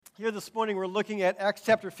Here this morning we're looking at Acts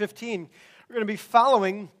chapter 15. We're going to be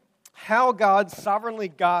following how God sovereignly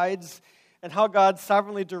guides and how God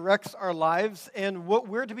sovereignly directs our lives and what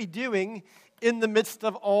we're to be doing in the midst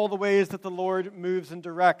of all the ways that the Lord moves and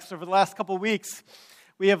directs. Over the last couple of weeks,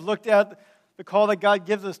 we have looked at the call that God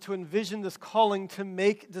gives us to envision this calling to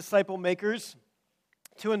make disciple makers,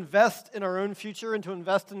 to invest in our own future and to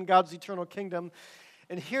invest in God's eternal kingdom.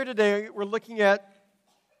 And here today, we're looking at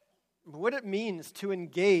what it means to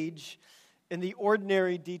engage in the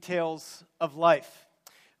ordinary details of life.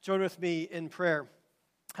 Join with me in prayer.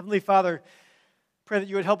 Heavenly Father, pray that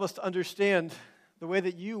you would help us to understand the way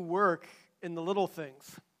that you work in the little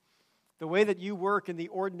things, the way that you work in the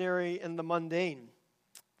ordinary and the mundane,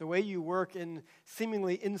 the way you work in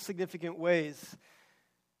seemingly insignificant ways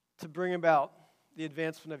to bring about the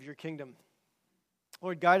advancement of your kingdom.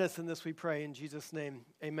 Lord, guide us in this, we pray, in Jesus' name,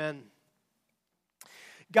 amen.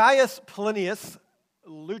 Gaius Plinius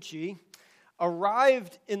Luci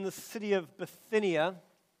arrived in the city of Bithynia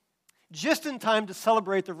just in time to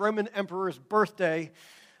celebrate the Roman emperor's birthday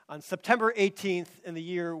on September 18th in the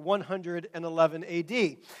year 111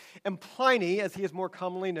 AD. And Pliny, as he is more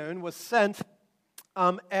commonly known, was sent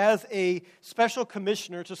as a special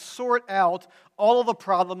commissioner to sort out all of the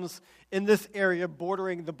problems in this area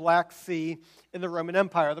bordering the Black Sea in the Roman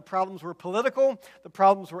Empire. The problems were political, the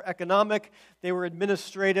problems were economic, they were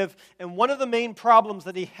administrative, and one of the main problems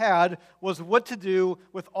that he had was what to do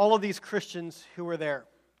with all of these Christians who were there.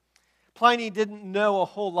 Pliny didn't know a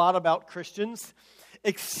whole lot about Christians,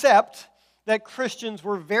 except that Christians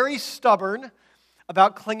were very stubborn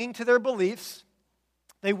about clinging to their beliefs.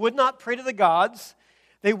 They would not pray to the gods.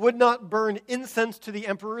 They would not burn incense to the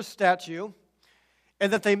emperor's statue,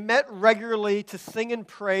 and that they met regularly to sing and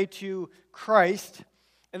pray to Christ,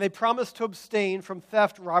 and they promised to abstain from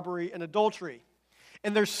theft, robbery, and adultery.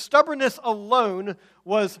 And their stubbornness alone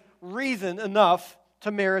was reason enough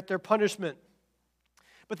to merit their punishment.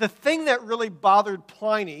 But the thing that really bothered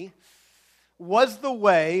Pliny was the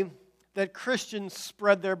way that Christians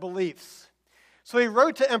spread their beliefs. So he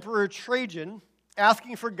wrote to Emperor Trajan,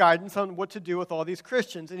 asking for guidance on what to do with all these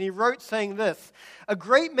Christians. And he wrote saying this: "A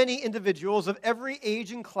great many individuals of every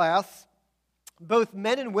age and class, both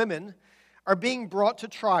men and women, are being brought to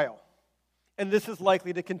trial, and this is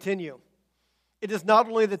likely to continue. It is not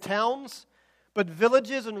only the towns, but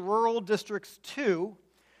villages and rural districts too,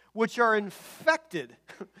 which are infected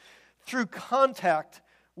through contact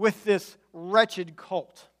with this wretched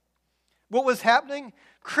cult." What was happening?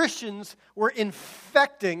 Christians were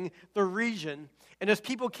infecting the region. And as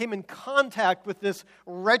people came in contact with this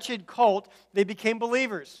wretched cult, they became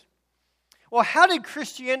believers. Well, how did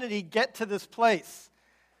Christianity get to this place?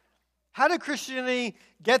 How did Christianity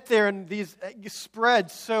get there and these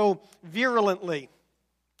spread so virulently?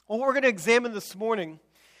 Well, what we're going to examine this morning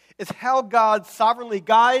is how God sovereignly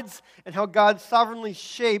guides and how God sovereignly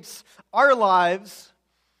shapes our lives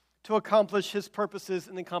to accomplish His purposes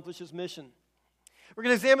and accomplish His mission. We're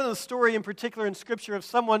going to examine the story in particular in Scripture of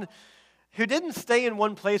someone who didn't stay in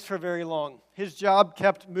one place for very long. His job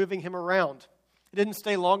kept moving him around. He didn't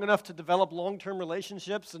stay long enough to develop long-term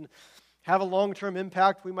relationships and have a long-term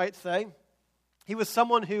impact, we might say. He was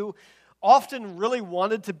someone who often really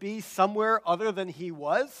wanted to be somewhere other than he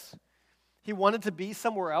was. He wanted to be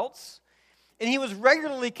somewhere else. And he was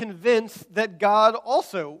regularly convinced that God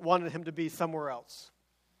also wanted him to be somewhere else.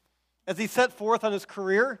 As he set forth on his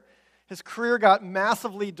career got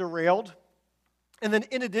massively derailed. And then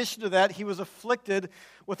in addition to that, he was afflicted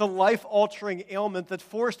with a life-altering ailment that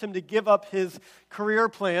forced him to give up his career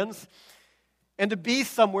plans and to be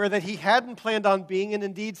somewhere that he hadn't planned on being, and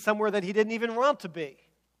indeed somewhere that he didn't even want to be.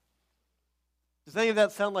 Does any of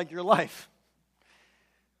that sound like your life?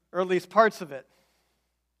 Or at least parts of it.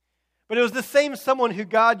 But it was the same someone who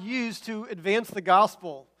God used to advance the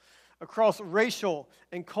gospel across racial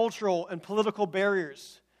and cultural and political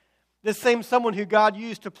barriers. This same someone who God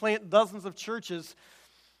used to plant dozens of churches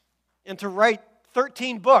and to write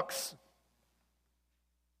 13 books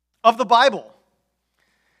of the Bible.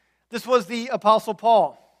 This was the Apostle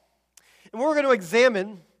Paul. And what we're going to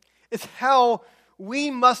examine is how we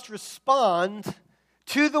must respond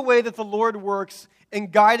to the way that the Lord works in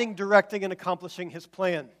guiding, directing, and accomplishing His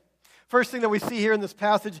plan. First thing that we see here in this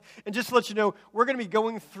passage, and just to let you know, we're going to be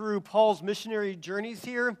going through Paul's missionary journeys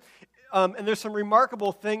here. And there's some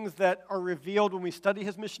remarkable things that are revealed when we study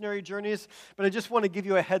his missionary journeys, but I just want to give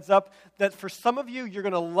you a heads up that for some of you, you're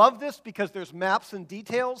going to love this because there's maps and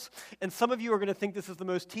details, and some of you are going to think this is the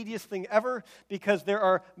most tedious thing ever because there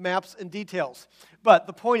are maps and details. But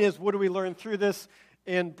the point is, what do we learn through this?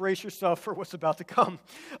 And brace yourself for what's about to come.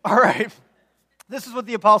 All right. This is what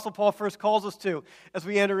the Apostle Paul first calls us to as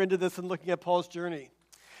we enter into this and looking at Paul's journey,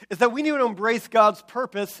 is that we need to embrace God's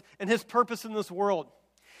purpose and his purpose in this world.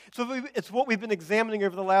 So it's what we've been examining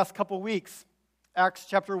over the last couple of weeks. Acts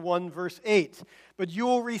chapter 1, verse 8. But you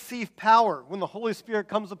will receive power when the Holy Spirit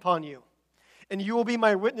comes upon you, and you will be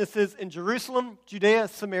my witnesses in Jerusalem, Judea,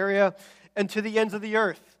 Samaria, and to the ends of the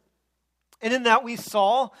earth. And in that we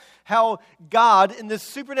saw how God, in this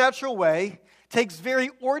supernatural way, takes very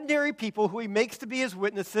ordinary people who he makes to be his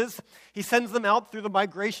witnesses. He sends them out through the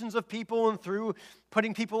migrations of people and through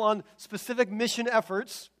putting people on specific mission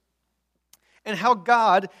efforts. And how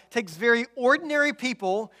God takes very ordinary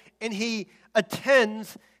people and he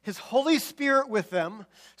attends his Holy Spirit with them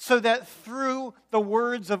so that through the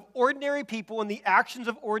words of ordinary people and the actions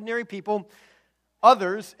of ordinary people,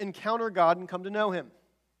 others encounter God and come to know him.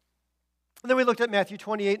 And then we looked at Matthew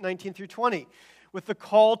 28, 19 through 20, with the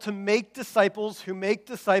call to make disciples who make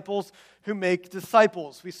disciples who make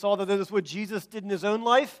disciples. We saw that that is what Jesus did in his own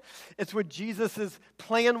life. It's what Jesus'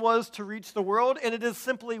 plan was to reach the world, and it is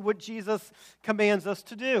simply what Jesus commands us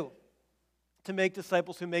to do, to make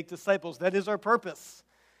disciples who make disciples. That is our purpose.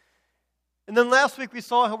 And then last week we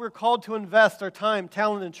saw how we're called to invest our time,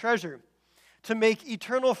 talent, and treasure to make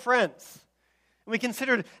eternal friends. And we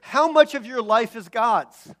considered how much of your life is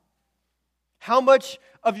God's. How much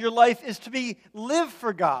of your life is to be lived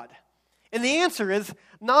for God? And the answer is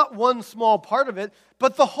not one small part of it,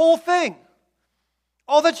 but the whole thing.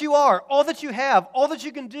 All that you are, all that you have, all that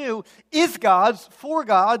you can do is God's, for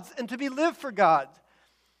God's, and to be lived for God.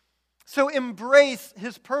 So embrace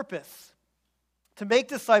his purpose, to make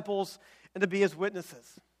disciples and to be his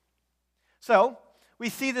witnesses. So we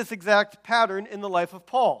see this exact pattern in the life of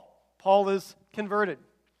Paul. Paul is converted,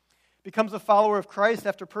 becomes a follower of Christ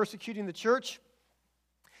after persecuting the church.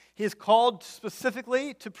 He is called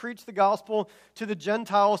specifically to preach the gospel to the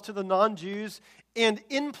Gentiles, to the non-Jews, and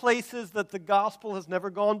in places that the gospel has never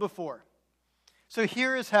gone before. So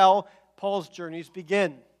here is how Paul's journeys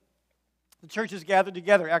begin. The church is gathered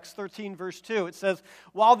together. Acts 13, verse 2. It says,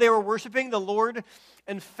 while they were worshiping the Lord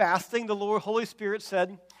and fasting, the Lord, Holy Spirit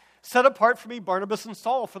said, set apart for me Barnabas and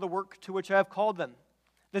Saul for the work to which I have called them.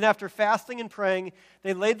 Then after fasting and praying,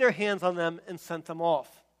 they laid their hands on them and sent them off.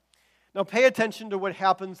 Now pay attention to what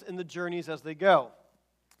happens in the journeys as they go.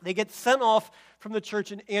 They get sent off from the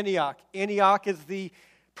church in Antioch. Antioch is the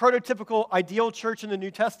prototypical ideal church in the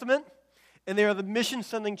New Testament, and they are the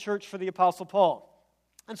mission-sending church for the Apostle Paul.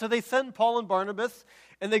 And so they send Paul and Barnabas,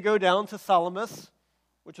 and they go down to Salamis,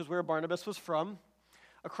 which is where Barnabas was from,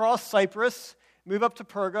 across Cyprus, move up to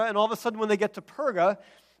Perga, and all of a sudden when they get to Perga,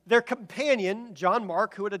 their companion, John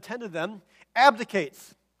Mark, who had attended them,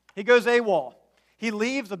 abdicates. He goes AWOL. He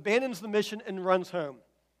leaves, abandons the mission, and runs home.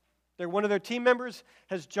 One of their team members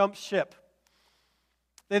has jumped ship.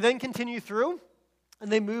 They then continue through,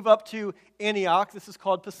 and they move up to Antioch. This is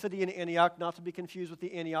called Pisidian Antioch, not to be confused with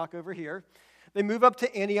the Antioch over here. They move up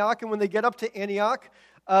to Antioch, and when they get up to Antioch,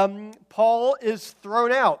 Paul is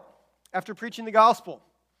thrown out after preaching the gospel.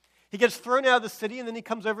 He gets thrown out of the city, and then he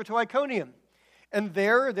comes over to Iconium. And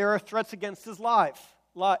there are threats against his life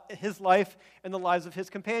and the lives of his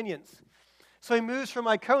companions. So he moves from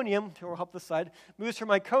Iconium, or help this side, moves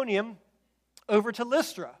from Iconium over to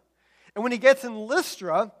Lystra. And when he gets in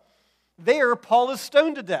Lystra, there Paul is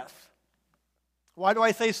stoned to death. Why do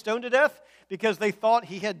I say stoned to death? Because they thought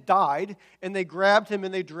he had died, and they grabbed him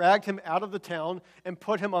and they dragged him out of the town and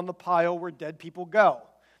put him on the pile where dead people go.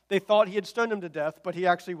 They thought he had stoned him to death, but he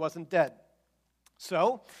actually wasn't dead.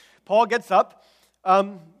 So Paul gets up,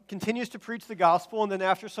 continues to preach the gospel, and then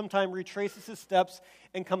after some time retraces his steps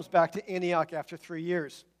and comes back to Antioch after 3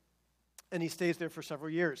 years. And he stays there for several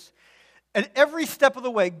years. At every step of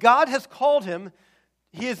the way, God has called him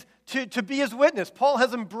to be his witness. Paul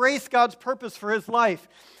has embraced God's purpose for his life.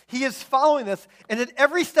 He is following this, and at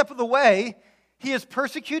every step of the way, he is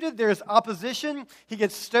persecuted, there is opposition, he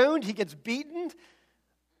gets stoned, he gets beaten.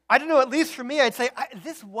 I don't know, at least for me, I'd say,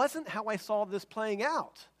 this wasn't how I saw this playing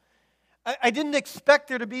out. I didn't expect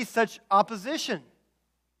there to be such opposition.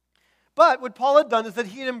 But what Paul had done is that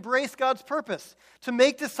he had embraced God's purpose to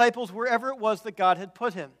make disciples wherever it was that God had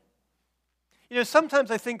put him. You know,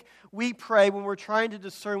 sometimes I think we pray when we're trying to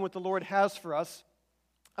discern what the Lord has for us.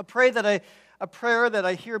 A prayer that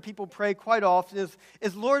I hear people pray quite often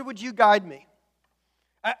is Lord, would you guide me?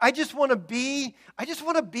 I just want to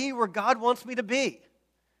be where God wants me to be.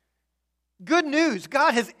 Good news,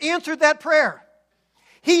 God has answered that prayer.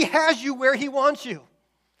 He has you where he wants you.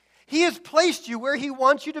 He has placed you where he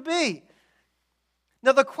wants you to be.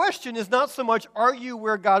 Now the question is not so much, are you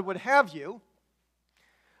where God would have you?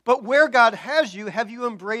 But where God has you, have you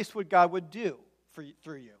embraced what God would do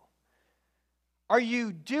through you? Are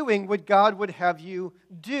you doing what God would have you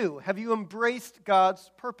do? Have you embraced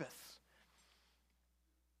God's purpose?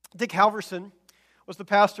 Dick Halverson was the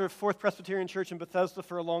pastor of Fourth Presbyterian Church in Bethesda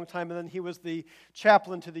for a long time, and then he was the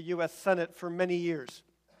chaplain to the U.S. Senate for many years.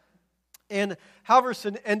 And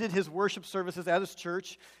Halverson ended his worship services at his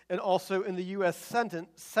church and also in the U.S. Senate,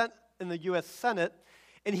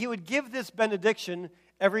 and he would give this benediction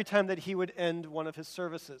every time that he would end one of his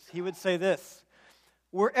services. He would say this: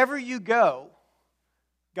 wherever you go,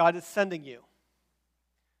 God is sending you.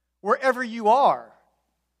 Wherever you are,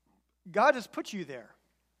 God has put you there.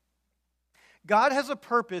 God has a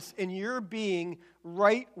purpose in your being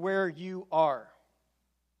right where you are.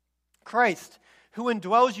 Christ, who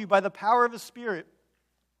indwells you by the power of His Spirit,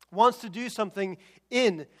 wants to do something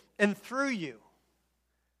in and through you.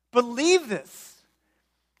 Believe this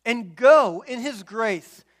and go in His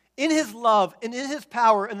grace, in His love, and in His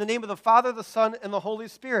power, in the name of the Father, the Son, and the Holy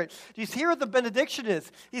Spirit. Do you hear what the benediction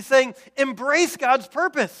is? He's saying, embrace God's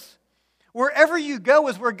purpose. Wherever you go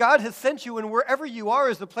is where God has sent you, and wherever you are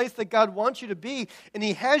is the place that God wants you to be, and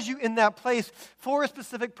He has you in that place for a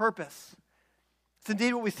specific purpose. It's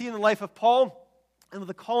indeed what we see in the life of Paul, and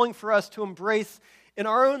the calling for us to embrace in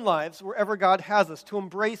our own lives wherever God has us, to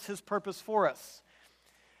embrace His purpose for us.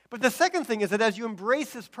 But the second thing is that as you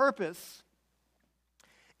embrace His purpose,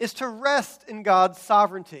 is to rest in God's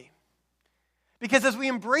sovereignty. Because as we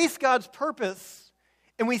embrace God's purpose,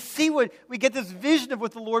 and we get this vision of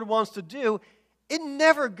what the Lord wants to do, it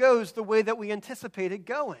never goes the way that we anticipate it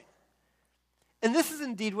going. And this is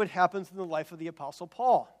indeed what happens in the life of the Apostle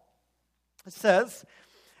Paul. It says,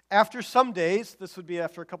 after some days, this would be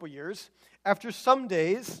after a couple years, after some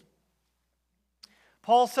days,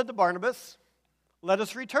 Paul said to Barnabas, let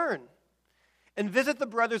us return and visit the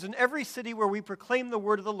brothers in every city where we proclaim the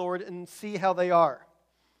word of the Lord and see how they are.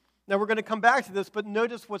 Now, we're going to come back to this, but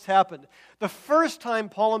notice what's happened. The first time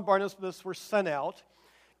Paul and Barnabas were sent out,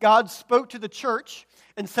 God spoke to the church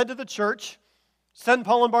and said to the church, send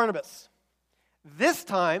Paul and Barnabas. This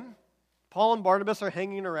time, Paul and Barnabas are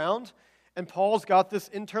hanging around, and Paul's got this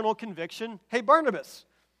internal conviction, hey, Barnabas,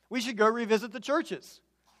 we should go revisit the churches.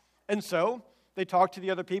 And so they talk to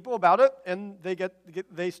the other people about it, and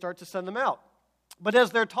they start to send them out. But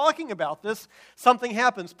as they're talking about this, something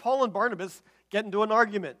happens. Paul and Barnabas get into an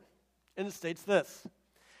argument. And it states this.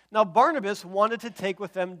 Now Barnabas wanted to take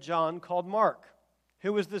with them John called Mark.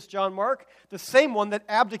 Who was this John Mark? The same one that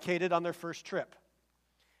abdicated on their first trip.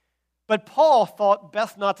 But Paul thought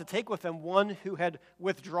best not to take with them one who had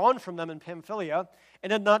withdrawn from them in Pamphylia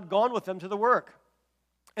and had not gone with them to the work.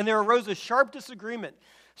 And there arose a sharp disagreement,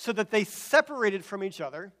 so that they separated from each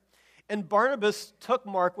other, and Barnabas took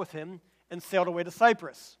Mark with him and sailed away to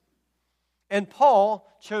Cyprus. And Paul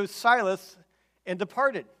chose Silas and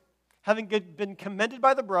departed, having been commended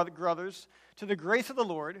by the brothers to the grace of the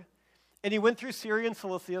Lord, and he went through Syria and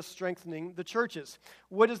Cilicia, strengthening the churches.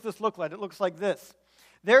 What does this look like? It looks like this.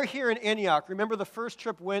 They're here in Antioch. Remember, the first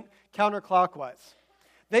trip went counterclockwise.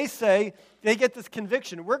 They get this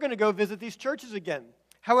conviction, we're going to go visit these churches again.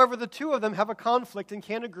 However, the two of them have a conflict and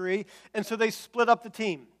can't agree, and so they split up the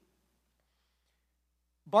team.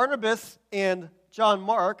 Barnabas and John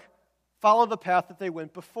Mark follow the path that they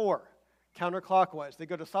went before. Counterclockwise. They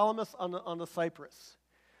go to Salamis on the Cyprus.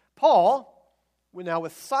 Paul, now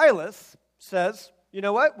with Silas, says, you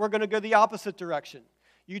know what? We're going to go the opposite direction.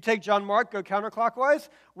 You take John Mark, go counterclockwise.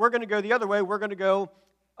 We're going to go the other way. We're going to go,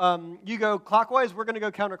 you go clockwise. We're going to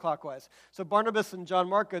go counterclockwise. So Barnabas and John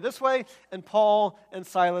Mark go this way, and Paul and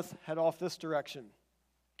Silas head off this direction.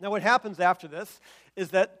 Now what happens after this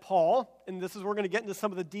is that Paul, and this is we're going to get into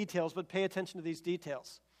some of the details, but pay attention to these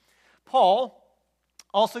details. Paul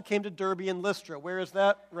also came to Derbe and Lystra. Where is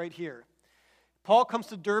that? Right here. Paul comes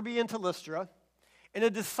to Derbe and to Lystra, and a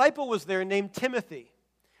disciple was there named Timothy,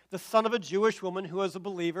 the son of a Jewish woman who was a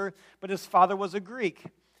believer, but his father was a Greek.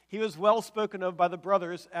 He was well spoken of by the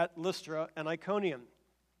brothers at Lystra and Iconium.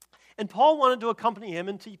 And Paul wanted to accompany him,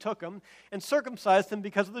 and he took him and circumcised him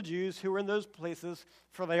because of the Jews who were in those places,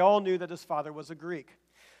 for they all knew that his father was a Greek.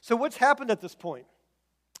 So what's happened at this point?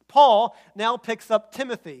 Paul now picks up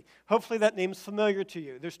Timothy. Hopefully that name's familiar to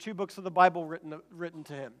you. There's 2 books of the Bible written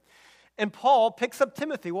to him. And Paul picks up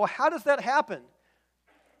Timothy. Well, how does that happen?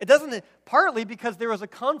 It doesn't, partly because there was a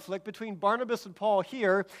conflict between Barnabas and Paul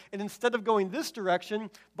here, and instead of going this direction,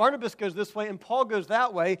 Barnabas goes this way and Paul goes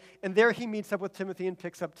that way, and there he meets up with Timothy and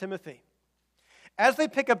picks up Timothy. As they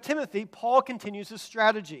pick up Timothy, Paul continues his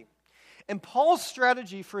strategy. And Paul's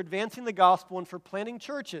strategy for advancing the gospel and for planting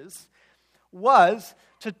churches was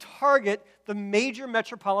to target the major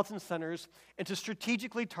metropolitan centers and to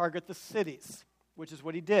strategically target the cities, which is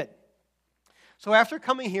what he did. So after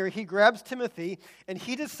coming here, he grabs Timothy and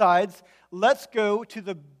he decides, let's go to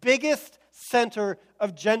the biggest center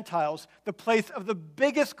of Gentiles, the place of the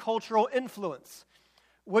biggest cultural influence,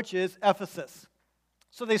 which is Ephesus.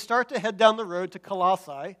 So they start to head down the road to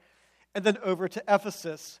Colossae and then over to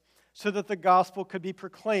Ephesus so that the gospel could be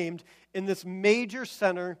proclaimed in this major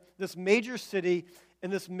center, this major city,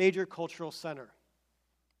 and this major cultural center.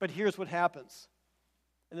 But here's what happens,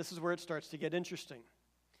 and this is where it starts to get interesting.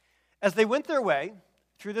 As they went their way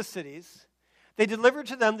through the cities, they delivered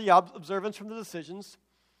to them the observance from the decisions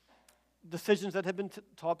that had been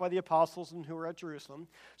taught by the apostles and who were at Jerusalem.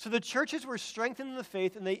 So the churches were strengthened in the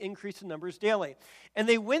faith, and they increased in numbers daily. And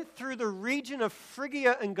they went through the region of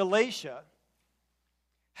Phrygia and Galatia,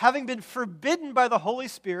 having been forbidden by the Holy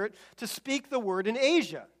Spirit to speak the word in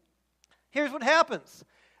Asia. Here's what happens.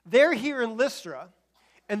 They're here in Lystra,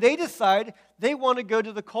 and they decide they want to go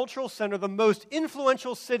to the cultural center, the most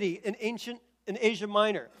influential city in Asia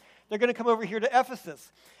Minor. They're going to come over here to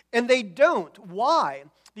Ephesus. And they don't. Why?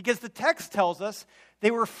 Because the text tells us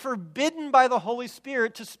they were forbidden by the Holy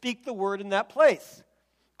Spirit to speak the word in that place.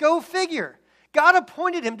 Go figure. God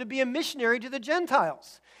appointed him to be a missionary to the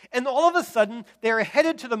Gentiles. And all of a sudden, they are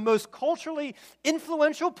headed to the most culturally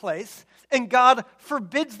influential place, and God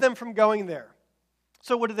forbids them from going there.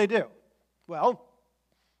 So what do? Well,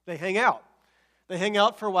 they hang out. They hang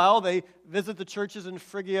out for a while. They visit the churches in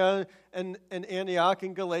Phrygia and Antioch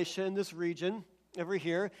and Galatia in this region over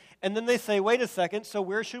here. And then they say, wait a second, so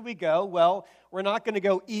where should we go? Well, we're not going to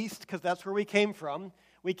go east because that's where we came from.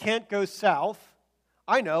 We can't go south.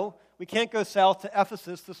 I know, we can't go south to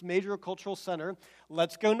Ephesus, this major cultural center.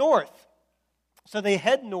 Let's go north. So they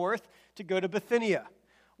head north to go to Bithynia.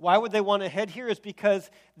 Why would they want to head here? Is because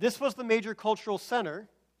this was the major cultural center.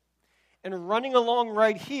 And running along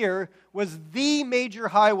right here was the major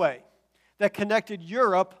highway that connected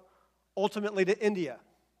Europe ultimately to India.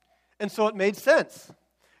 And so it made sense.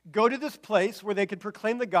 Go to this place where they could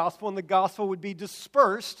proclaim the gospel, and the gospel would be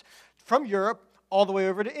dispersed from Europe all the way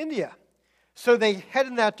over to India. So they head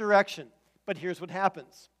in that direction. But here's what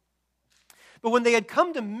happens. But when they had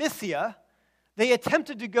come to Mysia, they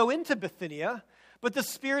attempted to go into Bithynia, but the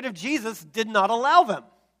Spirit of Jesus did not allow them.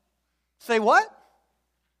 Say what?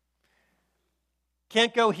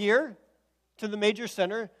 Can't go here to the major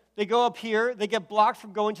center. They go up here. They get blocked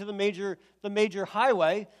from going to the major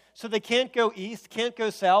highway. So they can't go east, can't go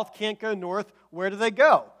south, can't go north. Where do they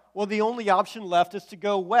go? Well, the only option left is to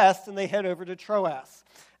go west, and they head over to Troas.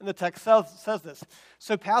 And the text says this.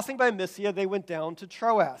 So passing by Mysia, they went down to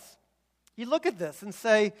Troas. You look at this and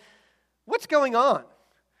say, what's going on?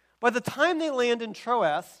 By the time they land in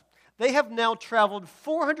Troas, they have now traveled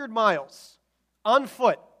 400 miles on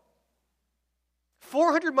foot.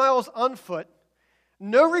 400 miles on foot,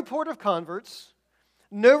 no report of converts,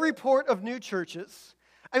 no report of new churches.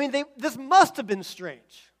 I mean, this must have been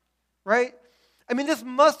strange, right? I mean, this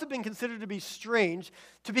must have been considered to be strange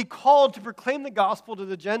to be called to proclaim the gospel to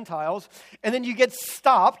the Gentiles, and then you get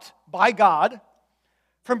stopped by God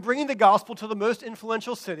from bringing the gospel to the most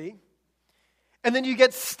influential city, and then you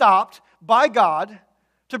get stopped by God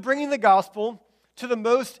to bringing the gospel to the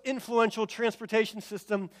most influential transportation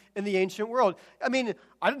system in the ancient world. I mean,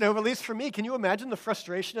 I don't know, at least for me, can you imagine the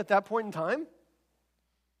frustration at that point in time?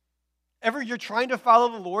 Ever you're trying to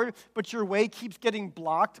follow the Lord, but your way keeps getting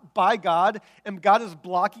blocked by God, and God is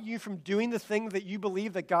blocking you from doing the thing that you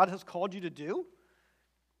believe that God has called you to do?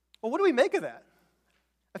 Well, what do we make of that?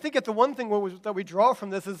 I think that the one thing that we draw from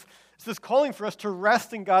this is this calling for us to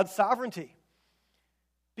rest in God's sovereignty.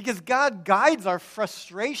 Because God guides our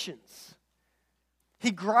frustrations. He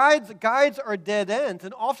guides our dead ends,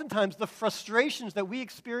 and oftentimes the frustrations that we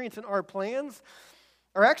experience in our plans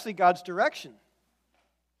are actually God's direction.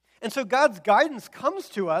 And so God's guidance comes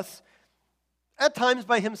to us at times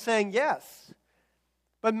by Him saying yes,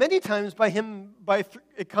 but many times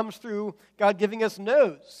it comes through God giving us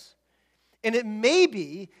no's. And it may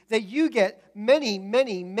be that you get many,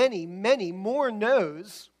 many, many, many more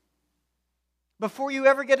no's before you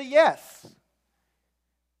ever get a yes.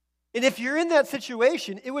 And if you're in that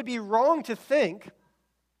situation, it would be wrong to think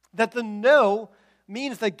that the no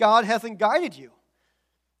means that God hasn't guided you.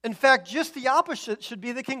 In fact, just the opposite should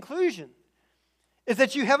be the conclusion, is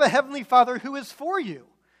that you have a Heavenly Father who is for you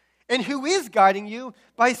and who is guiding you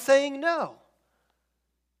by saying no.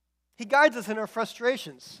 He guides us in our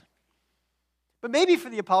frustrations. But maybe for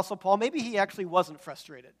the Apostle Paul, maybe he actually wasn't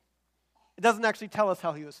frustrated. It doesn't actually tell us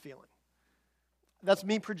how he was feeling. That's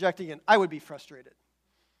me projecting in. I would be frustrated.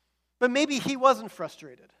 But maybe he wasn't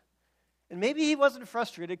frustrated. And maybe he wasn't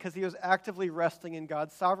frustrated because he was actively resting in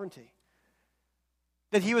God's sovereignty.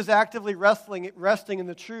 That he was actively resting in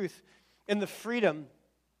the truth and the freedom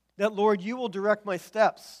that, Lord, you will direct my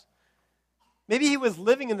steps. Maybe he was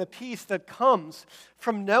living in the peace that comes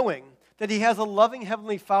from knowing that he has a loving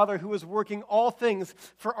Heavenly Father who is working all things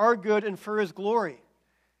for our good and for his glory.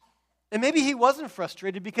 And maybe he wasn't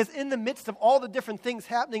frustrated because in the midst of all the different things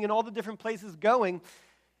happening and all the different places going,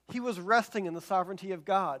 he was resting in the sovereignty of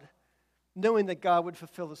God, knowing that God would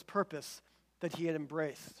fulfill his purpose that he had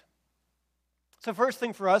embraced. So first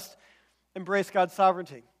thing for us, embrace God's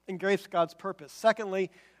sovereignty, embrace God's purpose.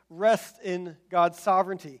 Secondly, rest in God's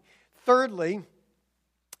sovereignty. Thirdly,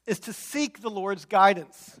 is to seek the Lord's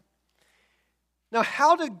guidance. Now,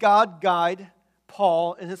 how did God guide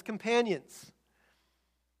Paul and his companions?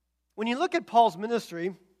 When you look at Paul's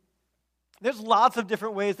ministry, there's lots of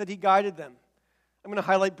different ways that he guided them. I'm going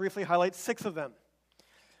to briefly highlight 6 of them.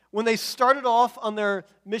 When they started off on their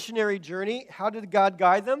missionary journey, how did God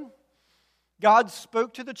guide them? God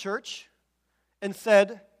spoke to the church and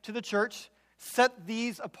said to the church, set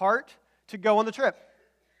these apart to go on the trip.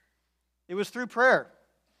 It was through prayer.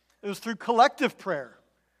 It was through collective prayer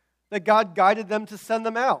that God guided them to send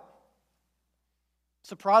them out.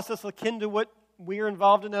 It's a process akin to what we are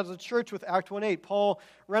involved in as a church with Act 1:8. Paul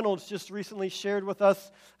Reynolds just recently shared with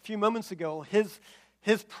us a few moments ago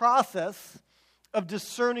his process of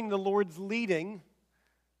discerning the Lord's leading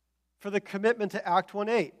for the commitment to Act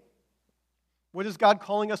 1:8. What is God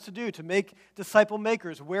calling us to do? To make disciple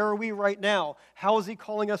makers. Where are we right now? How is he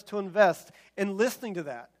calling us to invest? And listening to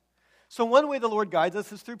that. So one way the Lord guides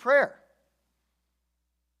us is through prayer.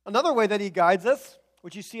 Another way that he guides us,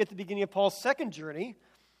 which you see at the beginning of Paul's second journey,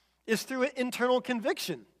 is through internal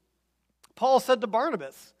conviction. Paul said to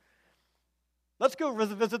Barnabas, let's go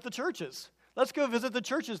visit the churches. Let's go visit the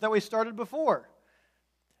churches that we started before.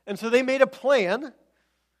 And so they made a plan.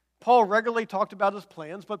 Paul regularly talked about his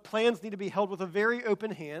plans, but plans need to be held with a very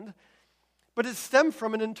open hand. But it stemmed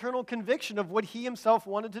from an internal conviction of what he himself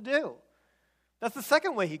wanted to do. That's the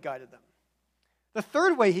second way he guided them. The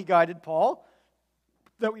third way he guided Paul,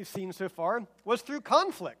 that we've seen so far, was through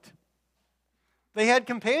conflict. They had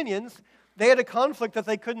companions. They had a conflict that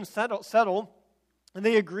they couldn't settle, and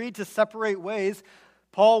they agreed to separate ways.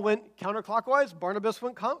 Paul went counterclockwise. Barnabas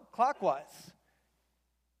went clockwise.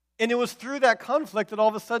 And it was through that conflict that all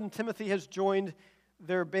of a sudden Timothy has joined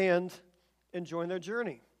their band and joined their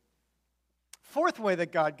journey. Fourth way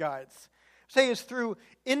that God guides, say, is through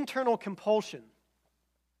internal compulsion.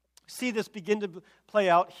 See this begin to play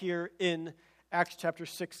out here in Acts chapter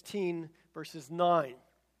 16, verses 9.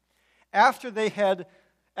 After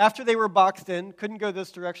they were boxed in, couldn't go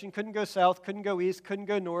this direction, couldn't go south, couldn't go east, couldn't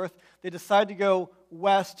go north, they decided to go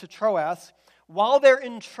west to Troas. While they're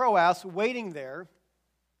in Troas, waiting there,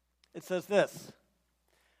 it says this: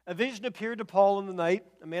 a vision appeared to Paul in the night.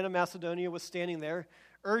 A man of Macedonia was standing there,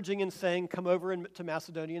 urging and saying, come over to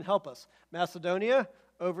Macedonia and help us. Macedonia,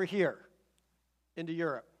 over here, into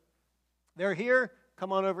Europe. They're here,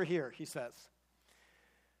 come on over here, he says.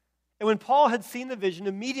 And when Paul had seen the vision,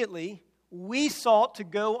 immediately we sought to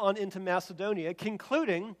go on into Macedonia,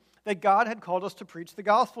 concluding that God had called us to preach the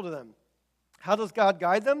gospel to them. How does God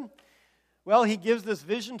guide them? Well, he gives this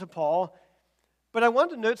vision to Paul, but I want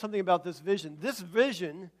to note something about this vision. This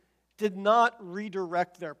vision did not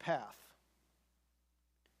redirect their path.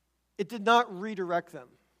 It did not redirect them.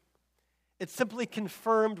 It simply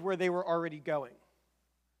confirmed where they were already going.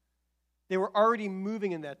 They were already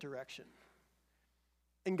moving in that direction.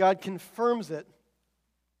 And God confirms it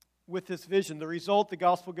with this vision. The result, the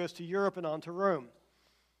gospel goes to Europe and on to Rome.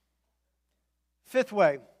 Fifth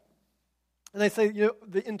way, and I say,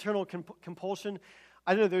 the internal compulsion.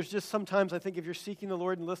 I don't know, there's just sometimes I think if you're seeking the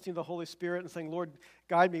Lord and listening to the Holy Spirit and saying, Lord,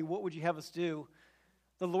 guide me, what would you have us do?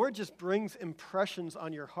 The Lord just brings impressions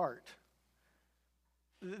on your heart.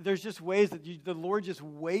 There's just ways that the Lord just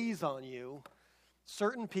weighs on you,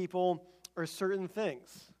 certain people or certain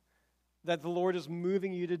things that the Lord is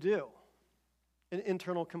moving you to do. An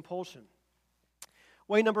internal compulsion.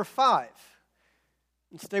 Way number 5,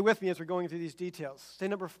 and stay with me as we're going through these details.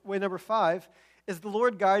 Way number 5 is the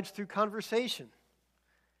Lord guides through conversation.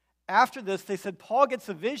 After this, they said, Paul gets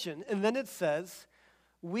a vision, and then it says,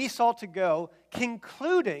 we sought to go,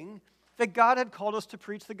 concluding that God had called us to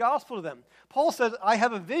preach the gospel to them. Paul says, I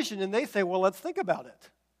have a vision, and they say, well, let's think about it.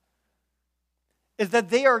 Is that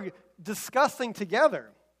they are discussing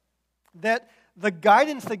together that the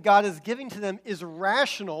guidance that God is giving to them is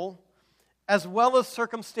rational as well as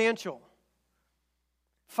circumstantial.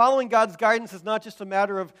 Following God's guidance is not just a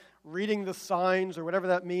matter of reading the signs or whatever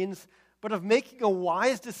that means, but of making a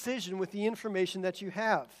wise decision with the information that you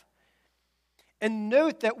have. And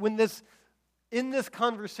note that in this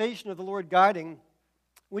conversation of the Lord guiding,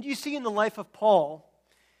 what you see in the life of Paul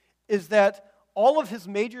is that all of his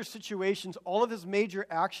major situations, all of his major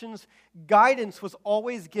actions, guidance was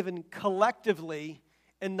always given collectively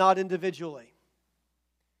and not individually.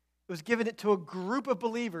 It was given to a group of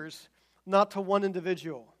believers, not to one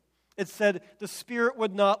individual. It said the Spirit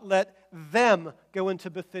would not let them go into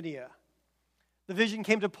Bithynia. The vision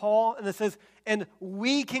came to Paul, and it says, and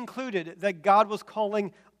we concluded that God was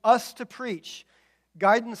calling us to preach.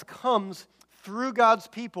 Guidance comes through God's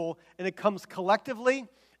people, and it comes collectively,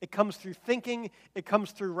 it comes through thinking, it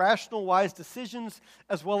comes through rational, wise decisions,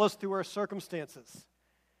 as well as through our circumstances.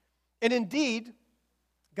 And indeed,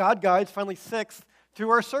 God guides, finally sixth, through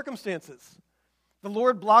our circumstances. The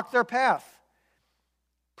Lord blocked their path,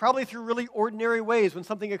 probably through really ordinary ways. When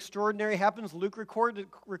something extraordinary happens, Luke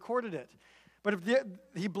recorded it. But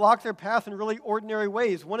he blocked their path in really ordinary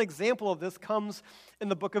ways. One example of this comes in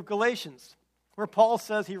the book of Galatians, where Paul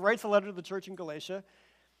says, he writes a letter to the church in Galatia,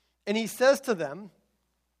 and he says to them,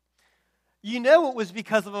 you know it was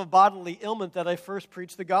because of a bodily ailment that I first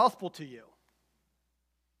preached the gospel to you.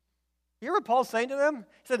 You hear what Paul's saying to them?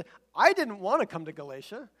 He said, I didn't want to come to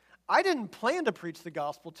Galatia. I didn't plan to preach the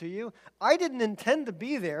gospel to you. I didn't intend to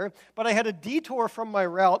be there, but I had a detour from my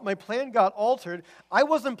route. My plan got altered. I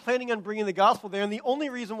wasn't planning on bringing the gospel there, and the only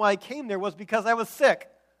reason why I came there was because I was sick.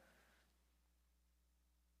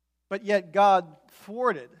 But yet God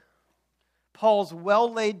thwarted Paul's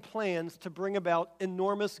well-laid plans to bring about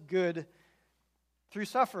enormous good through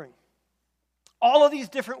suffering. All of these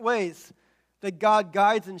different ways that God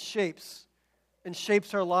guides and shapes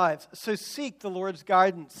our lives. So seek the Lord's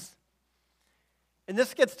guidance. And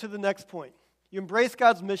this gets to the next point. You embrace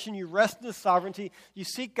God's mission, you rest in His sovereignty, you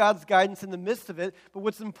seek God's guidance in the midst of it, but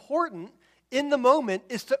what's important in the moment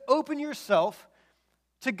is to open yourself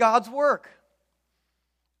to God's work.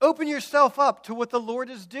 Open yourself up to what the Lord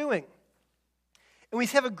is doing. And we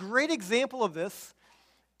have a great example of this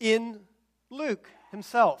in Luke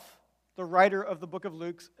himself, the writer of the book of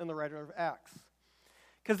Luke and the writer of Acts.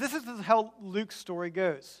 Because this is how Luke's story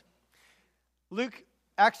goes. Luke,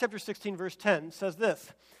 Acts chapter 16, verse 10 says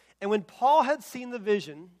this, and when Paul had seen the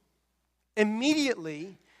vision,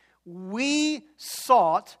 immediately we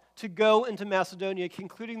sought to go into Macedonia,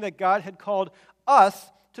 concluding that God had called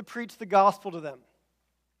us to preach the gospel to them.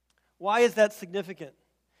 Why is that significant?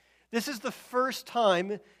 This is the first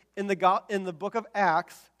time in the book of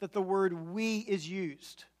Acts that the word we is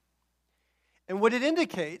used. And what it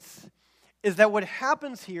indicates is that what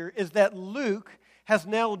happens here is that Luke has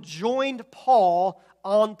now joined Paul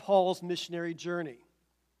on Paul's missionary journey.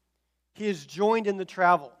 He is joined in the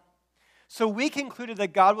travel. So we concluded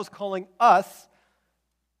that God was calling us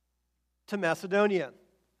to Macedonia.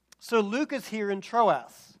 So Luke is here in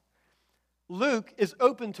Troas. Luke is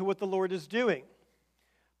open to what the Lord is doing.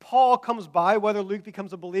 Paul comes by, whether Luke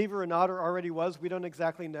becomes a believer or not, or already was, we don't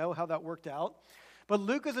exactly know how that worked out. But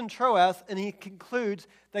Luke is in Troas, and he concludes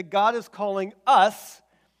that God is calling us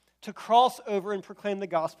to cross over and proclaim the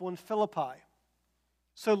gospel in Philippi.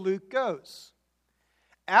 So Luke goes.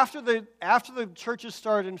 After the churches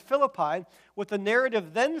started in Philippi, what the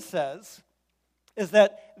narrative then says is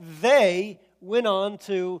that they went on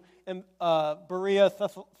to Berea,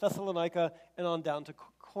 Thessalonica, and on down to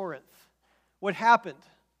Corinth. What happened?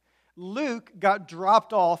 Luke got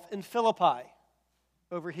dropped off in Philippi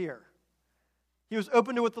over here. He was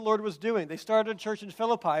open to what the Lord was doing. They started a church in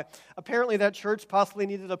Philippi. Apparently that church possibly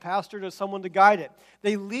needed a pastor or someone to guide it.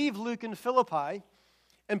 They leave Luke in Philippi,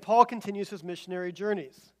 and Paul continues his missionary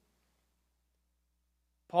journeys.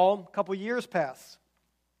 A couple years pass.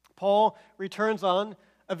 Paul returns on,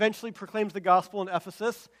 eventually proclaims the gospel in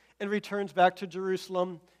Ephesus, and returns back to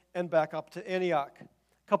Jerusalem and back up to Antioch.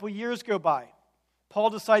 A couple years go by. Paul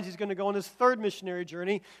decides he's going to go on his third missionary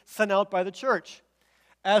journey, sent out by the church.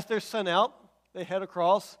 As they're sent out, they head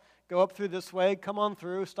across, go up through this way, come on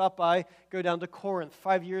through, stop by, go down to Corinth.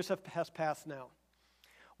 5 years has passed now.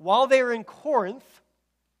 While they are in Corinth,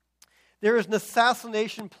 there is an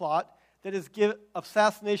assassination plot that is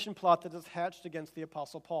hatched against the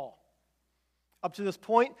Apostle Paul. Up to this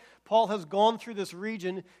point, Paul has gone through this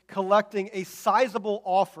region collecting a sizable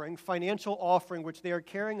offering, financial offering, which they are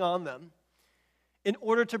carrying on them, in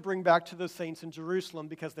order to bring back to the saints in Jerusalem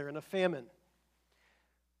because they're in a famine.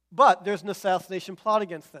 But there's an assassination plot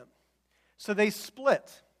against them. So they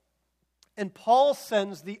split. And Paul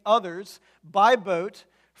sends the others by boat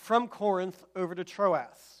from Corinth over to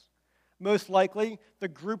Troas. Most likely, the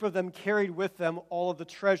group of them carried with them all of the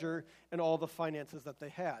treasure and all the finances that they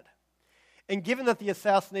had. And given that the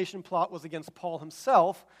assassination plot was against Paul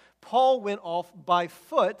himself, Paul went off by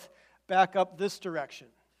foot back up this direction.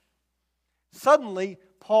 Suddenly,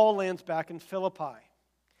 Paul lands back in Philippi.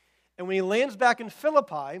 And when he lands back in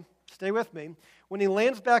Philippi, stay with me, when he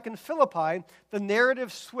lands back in Philippi, the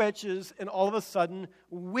narrative switches, and all of a sudden,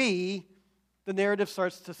 the narrative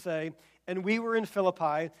starts to say, and we were in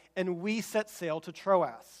Philippi, and we set sail to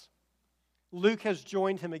Troas. Luke has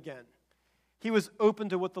joined him again. He was open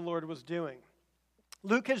to what the Lord was doing.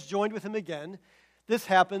 Luke has joined with him again. This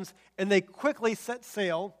happens, and they quickly set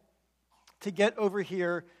sail to get over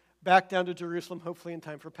here back down to Jerusalem, hopefully in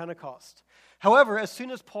time for Pentecost. However, as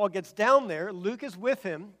soon as Paul gets down there, Luke is with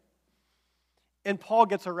him, and Paul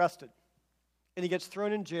gets arrested. And he gets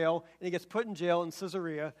thrown in jail, and he gets put in jail in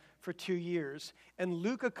Caesarea for 2 years. And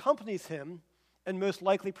Luke accompanies him and most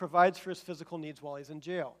likely provides for his physical needs while he's in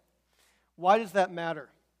jail. Why does that matter?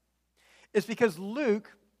 It's because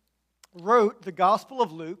Luke wrote the Gospel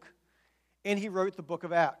of Luke, and he wrote the book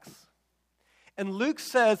of Acts. And Luke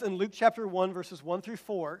says in Luke chapter 1, verses 1 through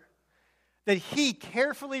 4, that he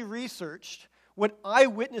carefully researched what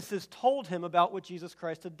eyewitnesses told him about what Jesus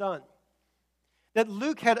Christ had done. That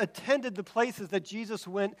Luke had attended the places that Jesus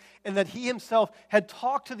went, and that he himself had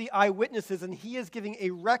talked to the eyewitnesses, and he is giving a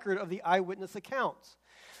record of the eyewitness accounts.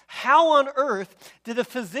 How on earth did a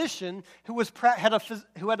physician who was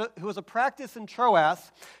a practice in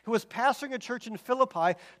Troas, who was pastoring a church in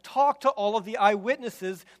Philippi, talk to all of the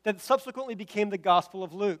eyewitnesses that subsequently became the Gospel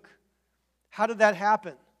of Luke? How did that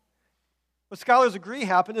happen? What scholars agree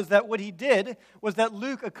happened is that what he did was that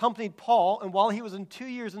Luke accompanied Paul, and while he was in 2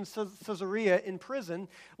 years in Caesarea in prison,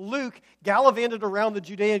 Luke gallivanted around the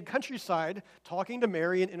Judean countryside, talking to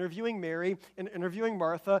Mary and interviewing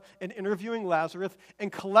Martha and interviewing Lazarus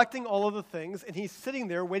and collecting all of the things, and he's sitting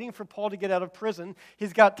there waiting for Paul to get out of prison.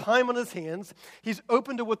 He's got time on his hands. He's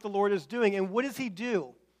open to what the Lord is doing, and what does he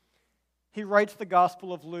do? He writes the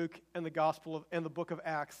Gospel of Luke and the book of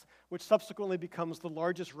Acts, which subsequently becomes the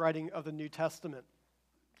largest writing of the New Testament.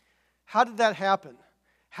 How did that happen?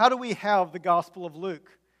 How do we have the Gospel of Luke?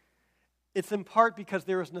 It's in part because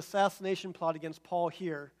there was an assassination plot against Paul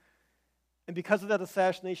here. And because of that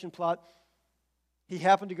assassination plot, he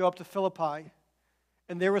happened to go up to Philippi,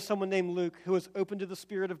 and there was someone named Luke who was open to the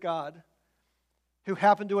Spirit of God, who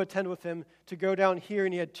happened to attend with him to go down here,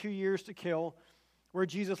 and he had 2 years to kill, where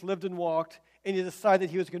Jesus lived and walked, and he decided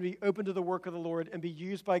he was going to be open to the work of the Lord and be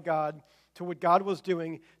used by God to what God was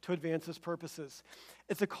doing to advance his purposes.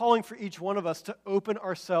 It's a calling for each one of us to open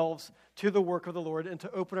ourselves to the work of the Lord and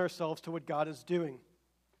to open ourselves to what God is doing.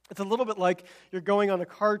 It's a little bit like you're going on a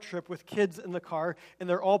car trip with kids in the car, and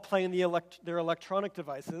they're all playing their electronic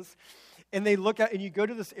devices, and they look out, and you go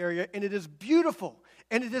to this area, and it is beautiful,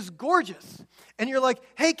 and it is gorgeous. And you're like,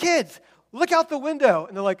 hey, kids, look out the window.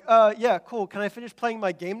 And they're like, yeah, cool. Can I finish playing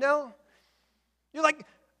my game now? You're like,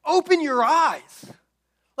 open your eyes.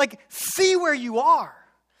 Like, see where you are.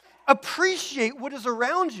 Appreciate what is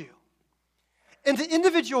around you. And to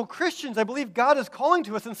individual Christians, I believe God is calling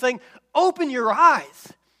to us and saying, open your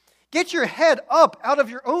eyes. Get your head up out of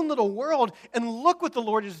your own little world and look what the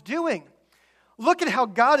Lord is doing. Look at how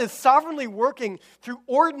God is sovereignly working through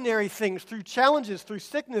ordinary things, through challenges, through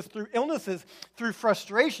sickness, through illnesses, through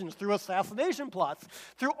frustrations, through assassination plots,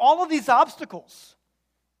 through all of these obstacles.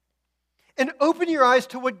 And open your eyes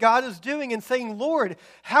to what God is doing and saying, Lord,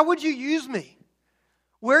 how would you use me?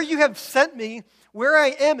 Where you have sent me, where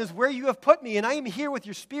I am is where you have put me, and I am here with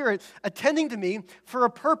your Spirit attending to me for a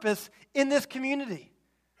purpose in this community.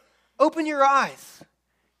 Open your eyes.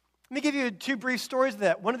 Let me give you 2 brief stories of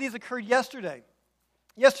that. One of these occurred yesterday.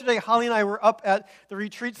 Yesterday, Holly and I were up at the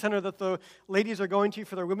retreat center that the ladies are going to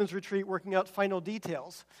for their women's retreat, working out final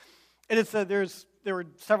details. And there were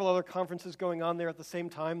several other conferences going on there at the same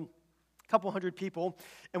time, a couple hundred people.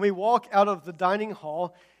 And we walk out of the dining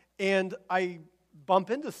hall, and I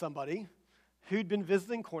bump into somebody who'd been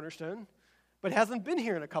visiting Cornerstone, but hasn't been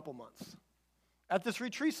here in a couple months at this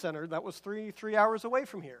retreat center that was three hours away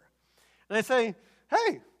from here. And I say,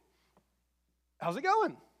 hey, how's it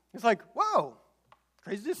going? He's like, whoa.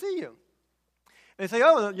 Crazy to see you. And they say,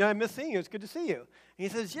 oh, yeah, I miss seeing you. It's good to see you. And he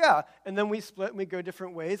says, yeah. And then we split and we go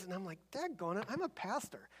different ways. And I'm like, daggone it, I'm a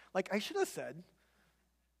pastor. Like, I should have said,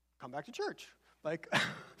 come back to church. Like,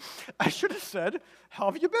 I should have said, how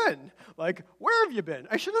have you been? Like, where have you been?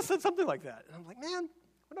 I should have said something like that. And I'm like, man,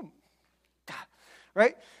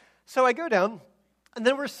 right? So I go down, and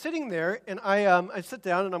then we're sitting there, and I sit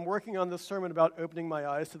down, and I'm working on this sermon about opening my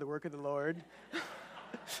eyes to the work of the Lord.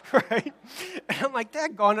 Right? And I'm like,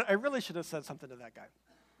 daggone it, I really should have said something to that guy.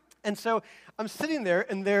 And so I'm sitting there,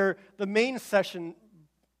 and the main session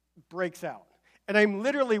breaks out. And I'm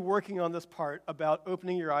literally working on this part about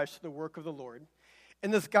opening your eyes to the work of the Lord.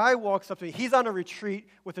 And this guy walks up to me. He's on a retreat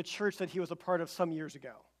with a church that he was a part of some years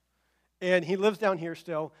ago. And he lives down here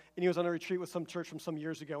still, and he was on a retreat with some church from some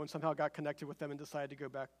years ago and somehow got connected with them and decided to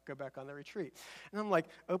go back on the retreat. And I'm like,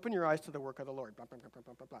 open your eyes to the work of the Lord. Blah, blah, blah,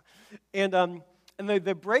 blah, blah, blah. And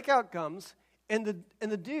the breakout comes, and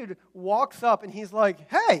the dude walks up, and he's like,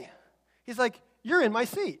 hey. He's like, you're in my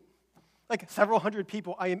seat. Like several hundred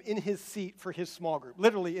people, I am in his seat for his small group.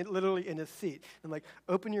 Literally in his seat. I'm like,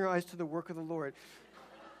 open your eyes to the work of the Lord.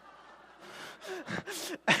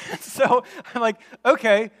 So I'm like,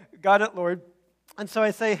 okay, got it, Lord. And so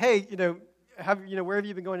I say, hey, where have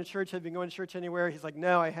you been going to church? Have you been going to church anywhere? He's like,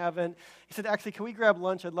 no, I haven't. He said, actually, can we grab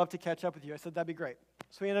lunch? I'd love to catch up with you. I said, that'd be great.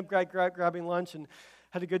 So we ended up grabbing lunch and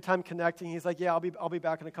had a good time connecting. He's like, yeah, I'll be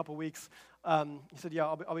back in a couple weeks. He said, yeah,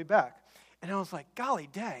 I'll be back. And I was like, golly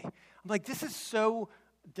day. I'm like, this is so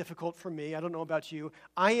difficult for me. I don't know about you.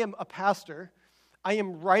 I am a pastor. I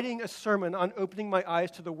am writing a sermon on opening my eyes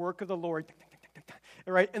to the work of the Lord.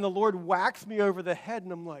 Right? And the Lord whacks me over the head,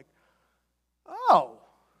 and I'm like, oh,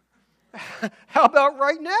 how about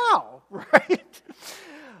right now? Right?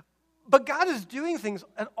 But God is doing things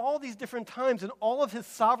at all these different times, and all of his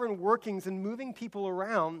sovereign workings and moving people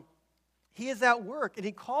around. He is at work, and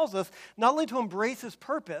he calls us not only to embrace his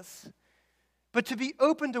purpose, but to be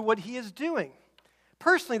open to what he is doing.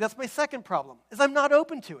 Personally, that's my second problem, is I'm not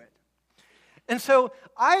open to it. And so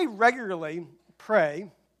I regularly pray,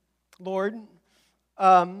 Lord,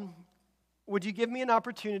 would you give me an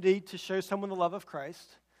opportunity to show someone the love of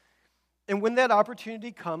Christ? And when that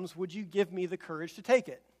opportunity comes, would you give me the courage to take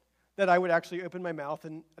it? That I would actually open my mouth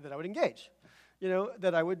and that I would engage.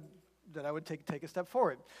 That I would take a step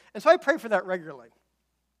forward. And so I pray for that regularly.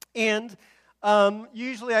 And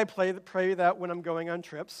usually I pray that when I'm going on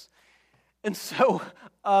trips. And so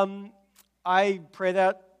I pray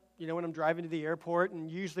that, when I'm driving to the airport. And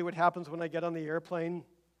usually what happens when I get on the airplane,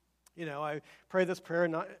 I pray this prayer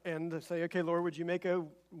and say, okay, Lord, would you make a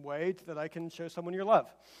way that I can show someone your love?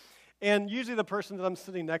 And usually the person that I'm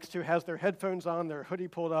sitting next to has their headphones on, their hoodie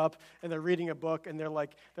pulled up, and they're reading a book, and they're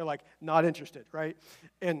like not interested, right?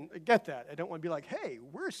 And I get that. I don't want to be like, hey,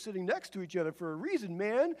 we're sitting next to each other for a reason,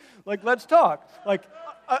 man. Like, let's talk. Like,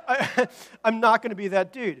 I'm not going to be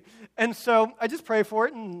that dude. And so I just pray for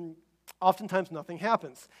it, and oftentimes nothing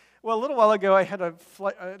happens. Well, a little while ago, I had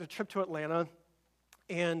a trip to Atlanta,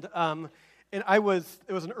 and it was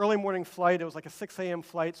an early morning flight. It was like a 6 a.m.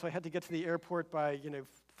 flight, so I had to get to the airport by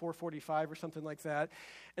 4:45 or something like that.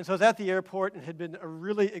 And so I was at the airport, and it had been a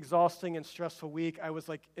really exhausting and stressful week. I was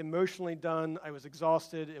like emotionally done. I was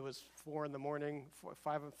exhausted. It was 4 in the morning,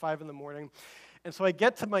 5 in the morning. And so I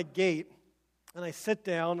get to my gate, and I sit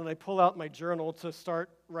down, and I pull out my journal to start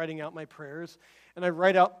writing out my prayers. And I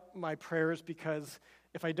write out my prayers because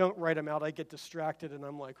if I don't write them out, I get distracted, and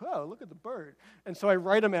I'm like, oh, look at the bird. And so I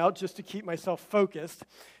write them out just to keep myself focused.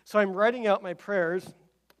 So I'm writing out my prayers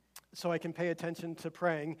so I can pay attention to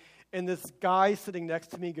praying. And this guy sitting next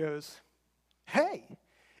to me goes, hey,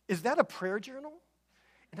 is that a prayer journal?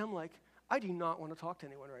 And I'm like, I do not want to talk to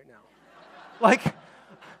anyone right now. Like,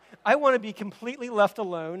 I want to be completely left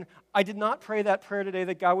alone. I did not pray that prayer today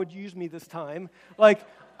that God would use me this time. Like,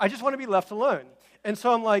 I just want to be left alone. And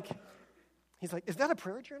so I'm like, he's like, is that a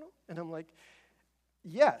prayer journal? And I'm like,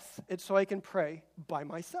 yes, it's so I can pray by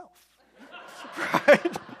myself.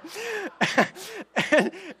 Right?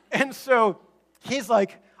 and so he's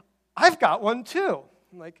like, I've got one too.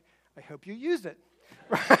 I'm like, I hope you use it.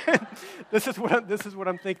 Right? This is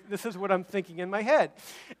what I'm thinking in my head.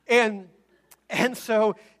 And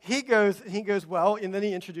so he goes, well, and then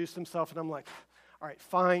he introduced himself, and I'm like, all right,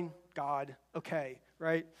 fine, God, okay,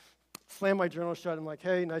 right? Slam my journal shut. I'm like,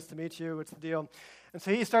 hey, nice to meet you. What's the deal? And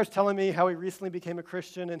so he starts telling me how he recently became a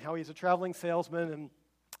Christian and how he's a traveling salesman,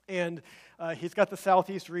 and he's got the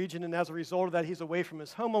Southeast region, and as a result of that, he's away from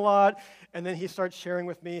his home a lot. And then he starts sharing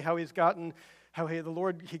with me how he got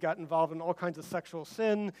involved in all kinds of sexual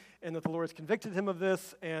sin, and that the Lord has convicted him of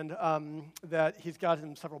this, and that he's got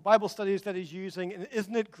him several Bible studies that he's using. And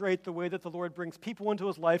isn't it great the way that the Lord brings people into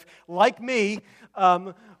his life, like me,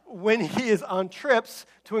 when he is on trips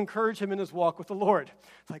to encourage him in his walk with the Lord?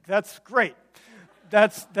 It's like, that's great.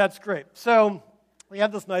 That's great. So we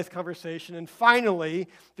have this nice conversation, and finally,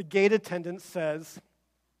 the gate attendant says,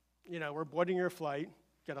 we're boarding your flight,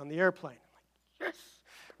 get on the airplane. I'm like, yes,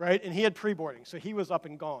 right? And he had pre-boarding, so he was up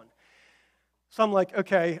and gone. So I'm like,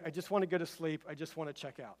 okay, I just want to go to sleep. I just want to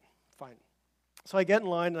check out. Fine. So I get in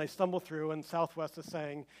line, and I stumble through, and Southwest is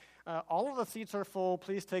saying, all of the seats are full.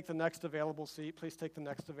 Please take the next available seat. Please take the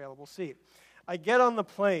next available seat. I get on the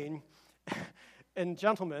plane, and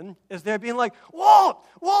gentleman is there being like, Walt,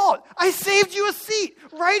 I saved you a seat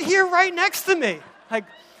right here, right next to me. Like,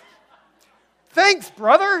 thanks,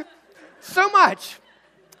 brother, so much.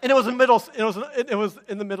 And it was in the middle. It was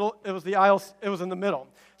in the middle. It was the aisle. It was in the middle.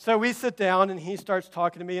 So we sit down, and he starts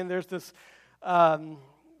talking to me. And there's this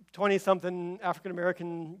 20-something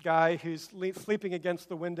African-American guy who's sleeping against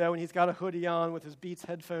the window, and he's got a hoodie on with his Beats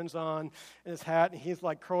headphones on and his hat, and he's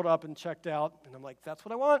like curled up and checked out. And I'm like, that's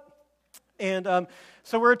what I want. And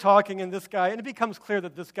so we're talking, and it becomes clear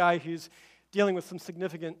that this guy who's dealing with some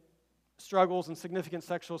significant struggles and significant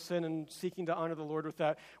sexual sin and seeking to honor the Lord with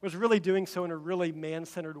that was really doing so in a really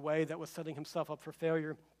man-centered way that was setting himself up for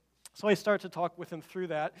failure. So I start to talk with him through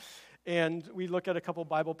that, and we look at a couple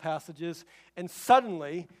Bible passages, and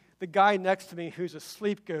suddenly the guy next to me who's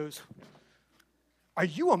asleep goes, "Are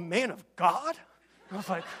you a man of God?" And I was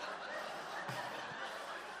like,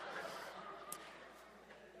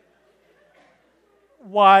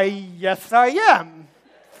 "Why, yes, I am.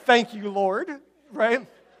 Thank you, Lord," right?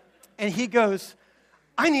 And he goes,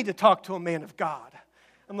 "I need to talk to a man of God."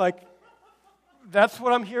 I'm like, that's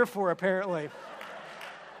what I'm here for, apparently.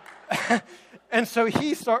 And so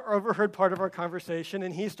he overheard part of our conversation,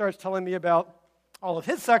 and he starts telling me about all of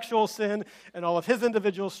his sexual sin and all of his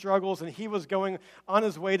individual struggles, and he was going on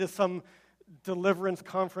his way to some deliverance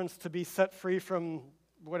conference to be set free from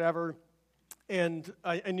whatever. And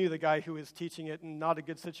I knew the guy who was teaching it, and not a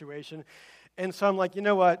good situation. And so I'm like, you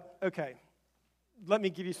know what? Okay, let me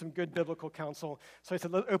give you some good biblical counsel. So I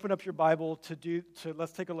said, open up your Bible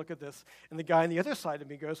let's take a look at this. And the guy on the other side of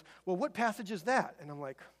me goes, "Well, what passage is that?" And I'm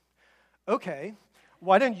like, okay,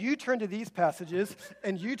 why don't you turn to these passages,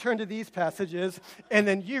 and you turn to these passages, and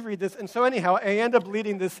then you read this. And so anyhow, I end up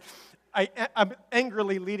leading this. I'm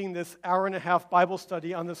angrily leading this hour-and-a-half Bible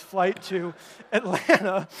study on this flight to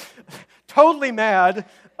Atlanta, totally mad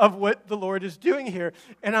of what the Lord is doing here.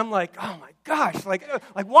 And I'm like, oh my gosh, like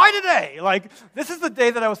why today? Like, this is the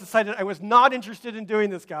day that I was decided I was not interested in doing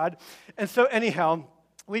this, God. And so anyhow,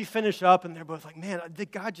 we finish up, and they're both like, "Man,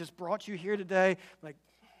 did God just brought you here today?" I'm like,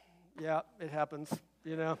 yeah, it happens,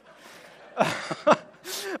 you know.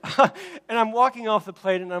 And I'm walking off the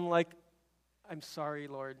plane, and I'm like, "I'm sorry,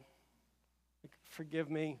 Lord. Forgive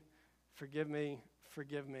me, forgive me,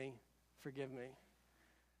 forgive me, forgive me."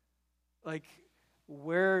 Like,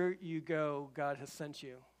 where you go, God has sent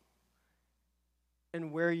you.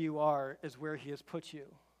 And where you are is where he has put you.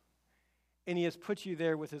 And he has put you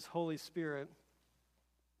there with his Holy Spirit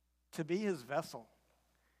to be his vessel.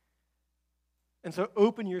 And so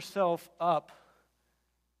open yourself up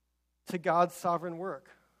to God's sovereign work.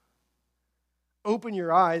 Open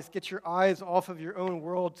your eyes, get your eyes off of your own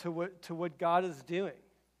world to what God is doing.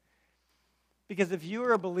 Because if you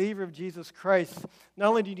are a believer of Jesus Christ, not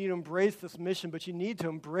only do you need to embrace this mission, but you need to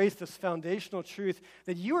embrace this foundational truth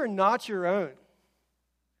that you are not your own.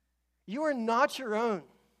 You are not your own.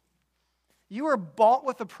 You are bought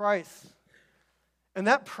with a price. And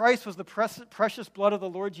that price was the precious blood of the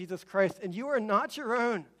Lord Jesus Christ. And you are not your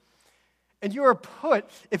own. And you are put,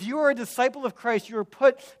 if you are a disciple of Christ, you are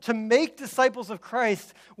put to make disciples of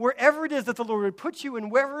Christ wherever it is that the Lord would put you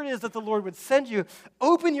and wherever it is that the Lord would send you.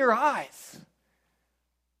 Open your eyes.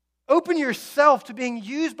 Open yourself to being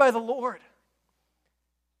used by the Lord.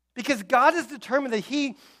 Because God is determined that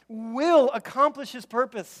he will accomplish his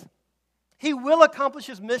purpose. He will accomplish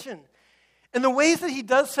his mission. And the ways that he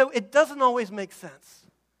does so, it doesn't always make sense.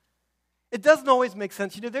 It doesn't always make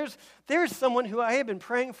sense. You know, there's someone who I have been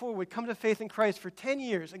praying for would come to faith in Christ for 10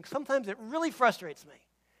 years, and sometimes it really frustrates me.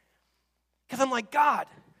 Because I'm like, God,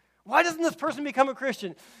 why doesn't this person become a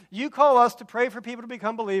Christian? You call us to pray for people to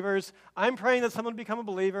become believers. I'm praying that someone become a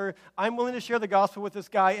believer. I'm willing to share the gospel with this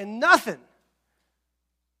guy, and nothing.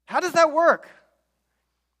 How does that work?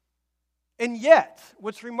 And yet,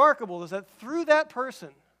 what's remarkable is that through that person,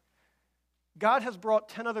 God has brought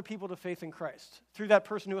 10 other people to faith in Christ through that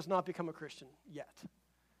person who has not become a Christian yet.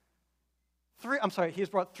 He has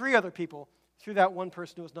brought 3 other people through that one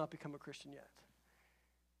person who has not become a Christian yet.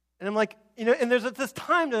 And I'm like, you know, and there's this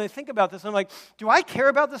time that I think about this, and I'm like, do I care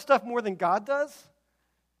about this stuff more than God does?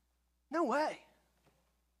 No way.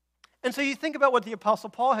 And so you think about what the Apostle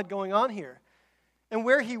Paul had going on here, and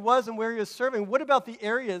where he was and where he was serving. What about the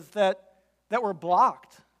areas that were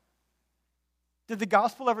blocked? Did the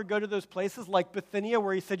gospel ever go to those places like Bithynia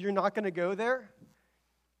where he said, you're not going to go there?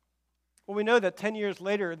 Well, we know that 10 years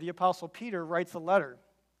later, the Apostle Peter writes a letter,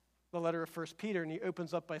 the letter of 1 Peter, and he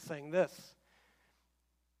opens up by saying this.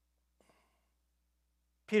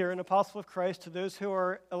 Peter, an apostle of Christ, to those who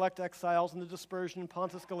are elect exiles in the dispersion in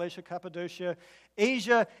Pontus, Galatia, Cappadocia,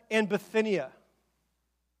 Asia, and Bithynia.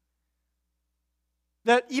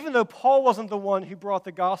 That even though Paul wasn't the one who brought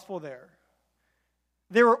the gospel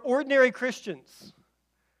there were ordinary Christians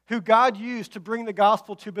who God used to bring the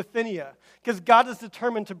gospel to Bithynia, because God is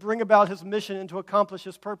determined to bring about his mission and to accomplish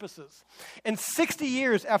his purposes. And 60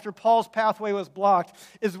 years after Paul's pathway was blocked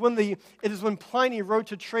is when Pliny wrote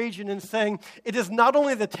to Trajan and saying, it is not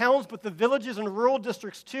only the towns but the villages and rural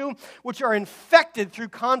districts too, which are infected through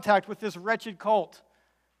contact with this wretched cult.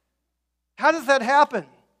 How does that happen?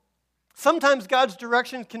 Sometimes God's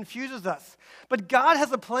direction confuses us, but God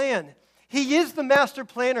has a plan. He is the master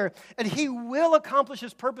planner, and he will accomplish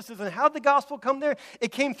his purposes. And how did the gospel come there?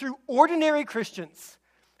 It came through ordinary Christians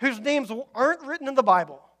whose names aren't written in the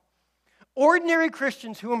Bible. Ordinary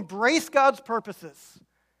Christians who embrace God's purposes,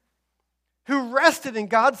 who rested in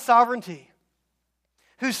God's sovereignty,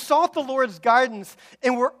 who sought the Lord's guidance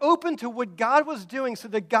and were open to what God was doing so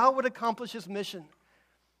that God would accomplish his mission,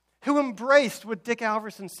 who embraced what Dick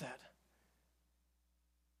Alverson said.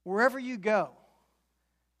 Wherever you go,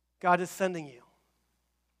 God is sending you.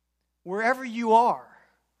 Wherever you are,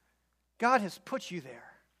 God has put you there.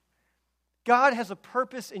 God has a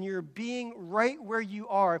purpose in your being right where you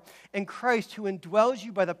are, and Christ, who indwells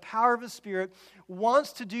you by the power of his Spirit,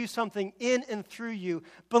 wants to do something in and through you.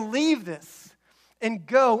 Believe this and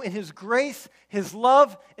go in his grace, his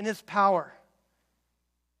love, and his power.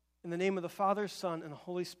 In the name of the Father, Son, and the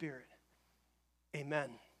Holy Spirit,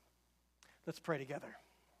 amen. Let's pray together.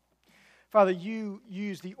 Father, you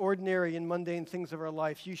use the ordinary and mundane things of our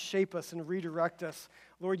life. You shape us and redirect us.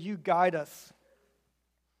 Lord, you guide us.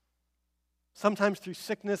 Sometimes through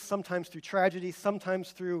sickness, sometimes through tragedy,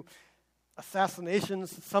 sometimes through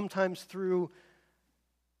assassinations, sometimes through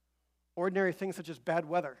ordinary things such as bad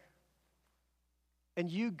weather. And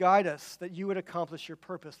you guide us that you would accomplish your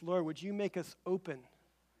purpose. Lord, would you make us open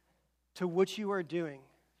to what you are doing?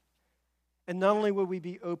 And not only would we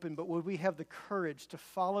be open, but would we have the courage to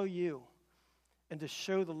follow you and to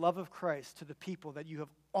show the love of Christ to the people that you have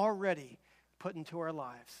already put into our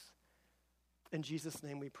lives. In Jesus'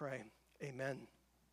 name we pray. Amen.